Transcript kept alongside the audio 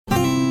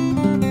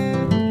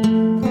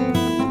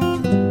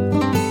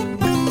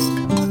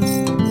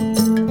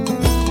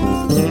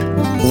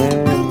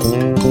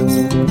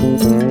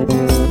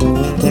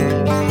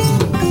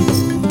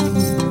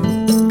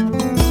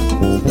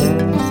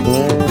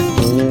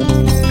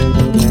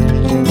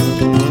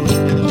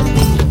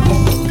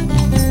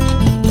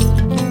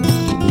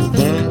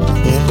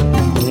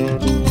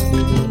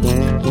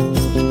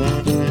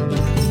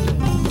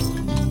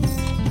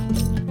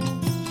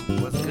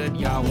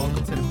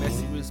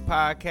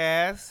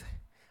podcast.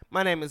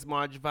 My name is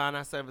Marge Vaughn.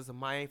 I serve as a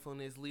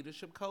mindfulness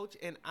leadership coach,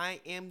 and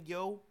I am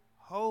your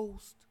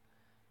host.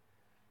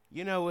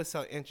 You know what's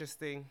so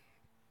interesting?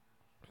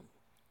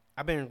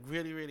 I've been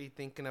really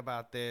thinking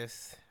about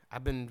this.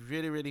 I've been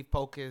really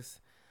focused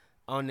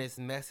on this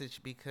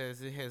message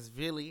because it has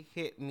really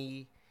hit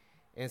me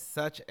in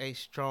such a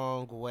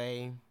strong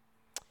way.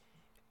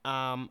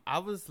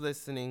 I was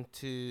listening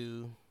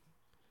to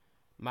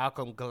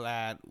Malcolm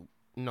Glad.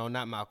 No,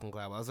 not Malcolm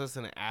Gladwell. I was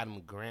listening to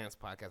Adam Grant's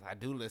podcast. I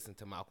do listen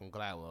to Malcolm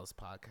Gladwell's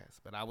podcast,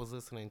 but I was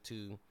listening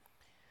to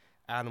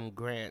Adam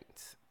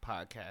Grant's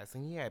podcast,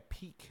 and he had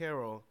Pete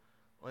Carroll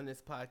on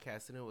this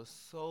podcast, and it was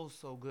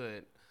so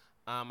good.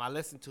 I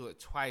listened to it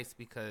twice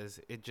because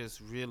it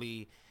just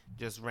really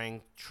just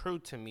rang true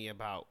to me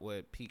about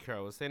what Pete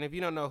Carroll was saying. If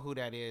you don't know who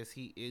that is,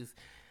 he is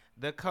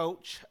the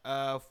coach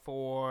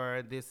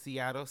for the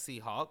Seattle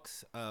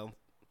Seahawks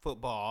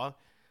football,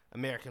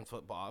 American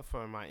football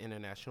for my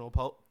international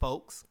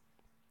folks.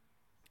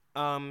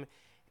 Um,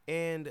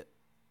 and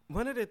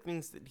one of the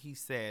things that he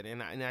said,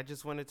 and I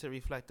just wanted to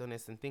reflect on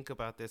this and think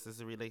about this as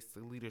it relates to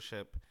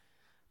leadership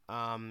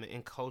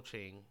and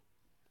coaching,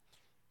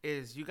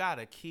 is you got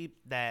to keep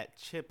that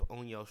chip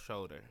on your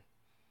shoulder.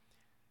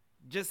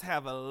 Just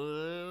have a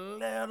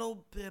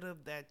little bit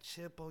of that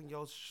chip on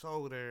your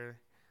shoulder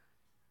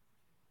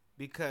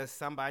because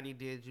somebody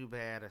did you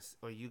bad,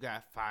 or you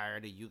got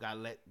fired, or you got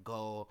let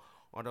go,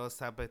 or those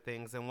type of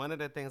things. And one of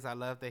the things I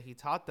love that he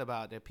talked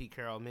about, that Pete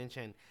Carroll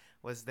mentioned,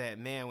 was that,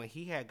 man, when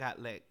he had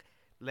got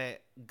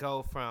let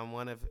go from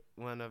one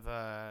of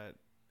I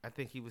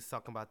think he was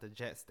talking about the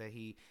Jets that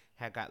he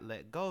had got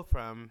let go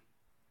from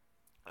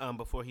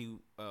before he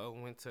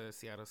went to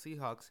Seattle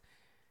Seahawks.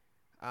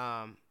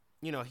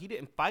 He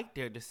didn't fight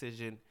their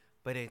decision,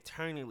 but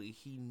internally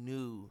he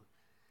knew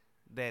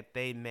that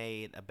they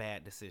made a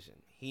bad decision.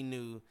 He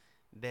knew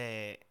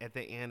that at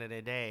the end of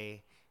the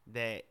day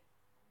that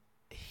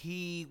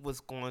he was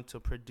going to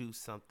produce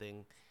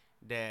something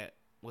that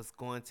was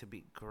going to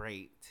be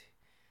great.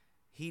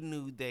 He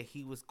knew that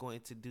he was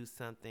going to do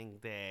something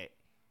that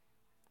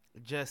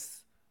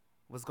just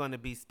was going to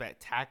be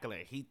spectacular.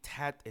 He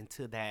tapped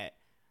into that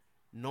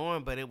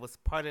norm, but it was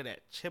part of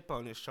that chip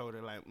on his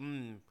shoulder, like,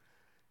 in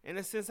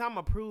a sense, I'm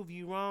going to prove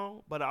you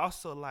wrong, but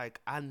also, like,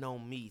 I know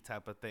me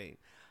type of thing.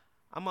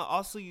 I'm going to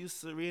also use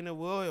Serena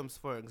Williams,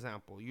 for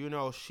example.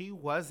 She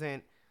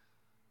wasn't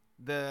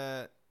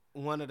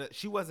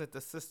she wasn't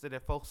the sister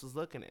that folks was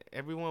looking at.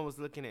 Everyone was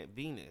looking at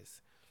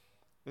Venus.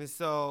 And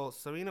so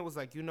Serena was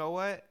like, you know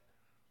what?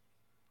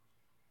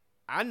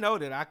 I know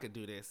that I could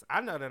do this.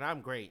 I know that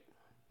I'm great.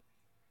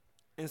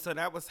 And so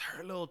that was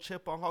her little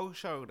chip on her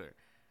shoulder,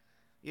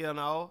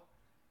 And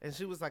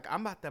she was like,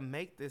 I'm about to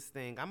make this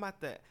thing. I'm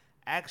about to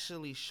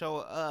actually show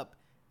up,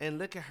 and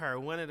look at her,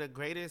 one of the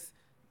greatest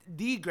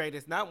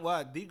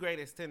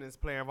tennis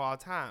player of all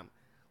time.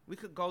 We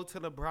could go to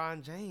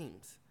LeBron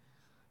James.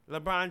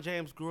 LeBron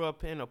James grew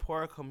up in a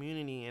poor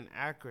community in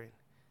Akron.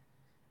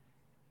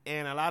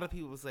 And a lot of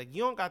people was like,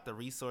 you don't got the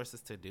resources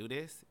to do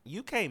this.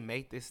 You can't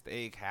make this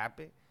thing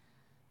happen.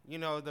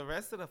 The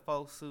rest of the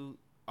folks who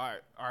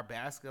are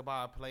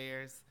basketball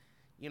players,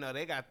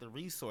 they got the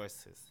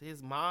resources.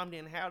 His mom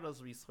didn't have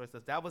those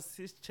resources. That was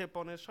his chip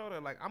on his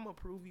shoulder. Like, I'm going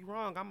to prove you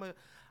wrong. I'm going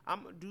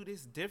to do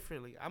this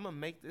differently. I'm going to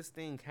make this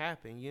thing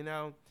happen,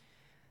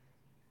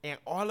 And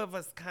all of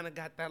us kind of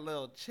got that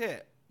little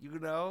chip,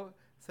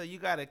 So you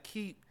got to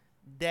keep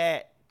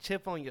that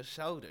chip on your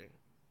shoulder.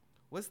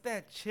 What's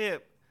that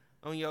chip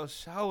on your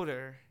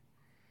shoulder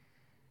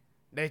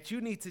that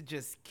you need to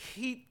just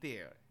keep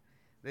there,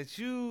 that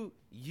you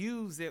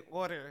use in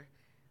order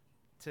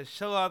to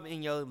show up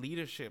in your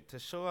leadership, to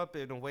show up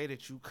in the way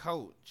that you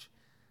coach?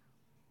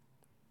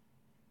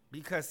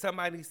 Because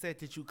somebody said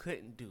that you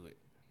couldn't do it.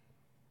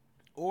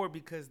 Or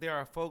because there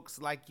are folks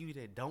like you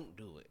that don't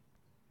do it.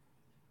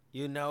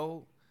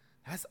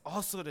 That's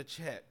also the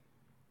chip.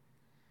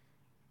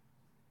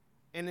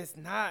 And it's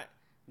not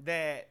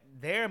that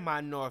they're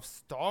my North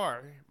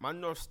Star. My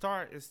North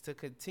Star is to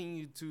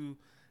continue to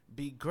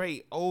be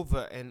great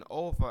over and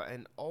over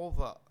and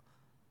over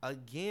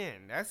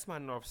again. That's my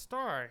North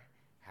Star.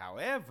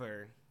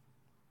 However,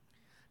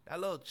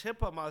 that little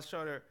chip on my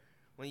shoulder,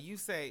 when you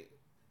say,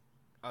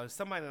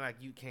 somebody like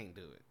you can't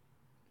do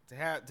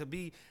it. To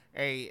be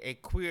a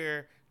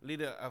queer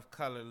leader of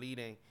color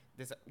leading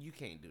this, you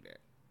can't do that.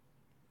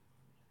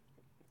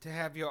 To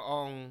have your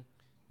own,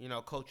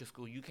 culture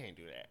school, you can't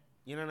do that.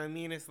 You know what I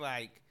mean? It's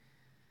like,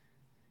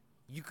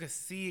 you could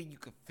see it, you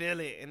could feel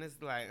it, and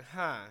it's like,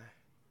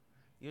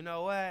 you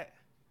know what?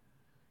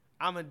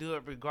 I'm going to do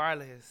it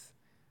regardless,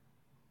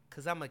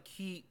 because I'm going to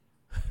keep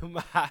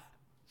my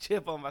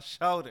chip on my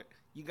shoulder.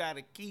 You got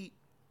to keep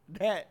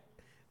that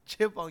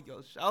chip on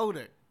your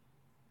shoulder.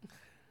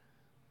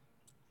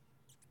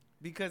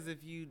 Because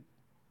if you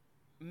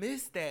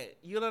miss that,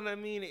 you know what I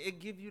mean? It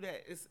give you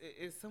that,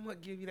 it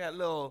somewhat give you that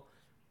little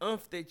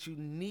oomph that you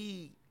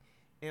need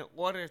in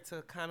order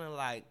to kind of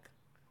like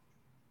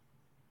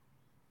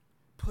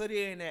put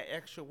in that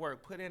extra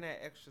work, put in that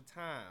extra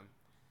time.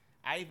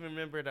 I even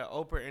remember the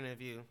Oprah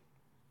interview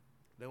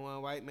The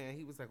one white man,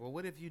 he was like, well,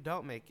 what if you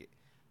don't make it?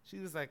 She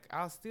was like,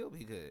 I'll still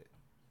be good.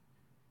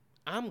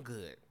 I'm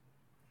good.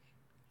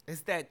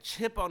 It's that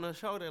chip on the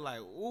shoulder, like,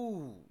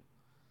 ooh.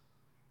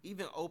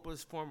 Even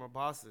Oprah's former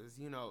bosses,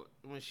 you know,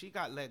 when she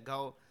got let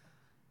go,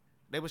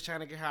 they was trying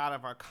to get her out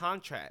of her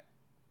contract,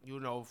 you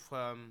know,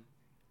 from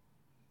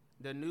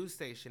the news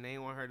station. They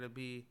didn't want her to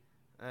be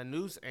a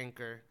news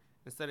anchor.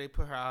 Instead, they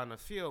put her out in the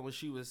field when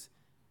she was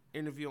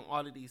interviewing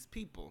all of these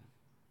people.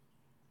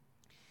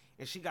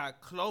 And she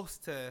got close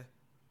to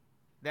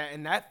that,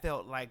 and that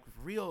felt like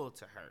real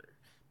to her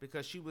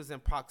because she was in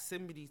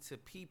proximity to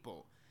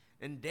people.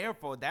 And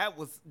therefore,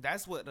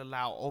 that's what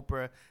allowed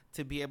Oprah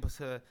to be able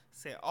to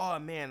say, oh,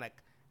 man, like,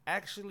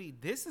 actually,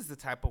 this is the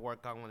type of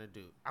work I want to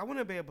do. I want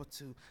to be able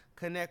to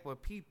connect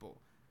with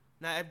people.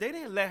 Now, if they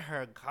didn't let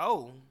her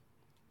go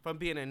from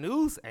being a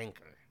news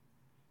anchor,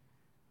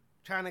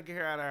 trying to get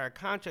her out of her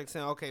contract,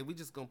 saying, okay, we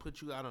just going to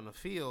put you out on the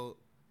field,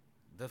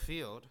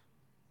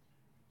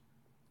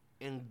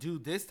 and do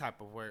this type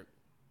of work,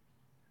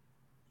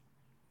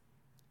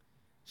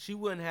 she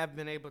wouldn't have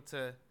been able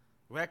to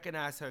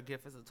recognize her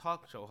gift as a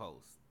talk show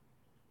host.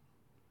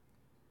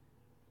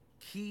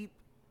 Keep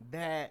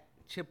that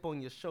chip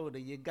on your shoulder.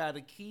 You got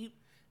to keep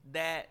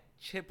that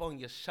chip on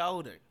your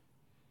shoulder.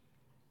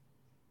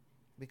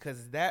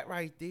 Because that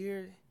right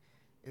there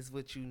is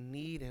what you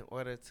need in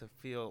order to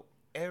feel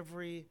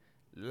every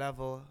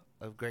level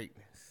of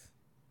greatness.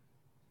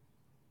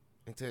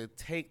 And to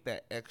take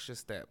that extra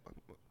step.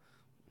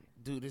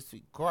 Do this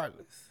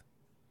regardless.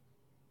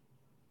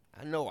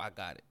 I know I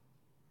got it.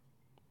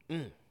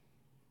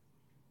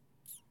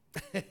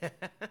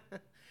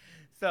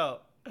 So,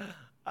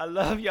 I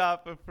love y'all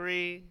for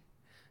free.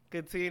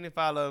 Continue to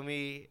follow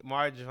me,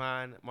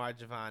 Marjavon,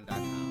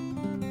 marjavon.com.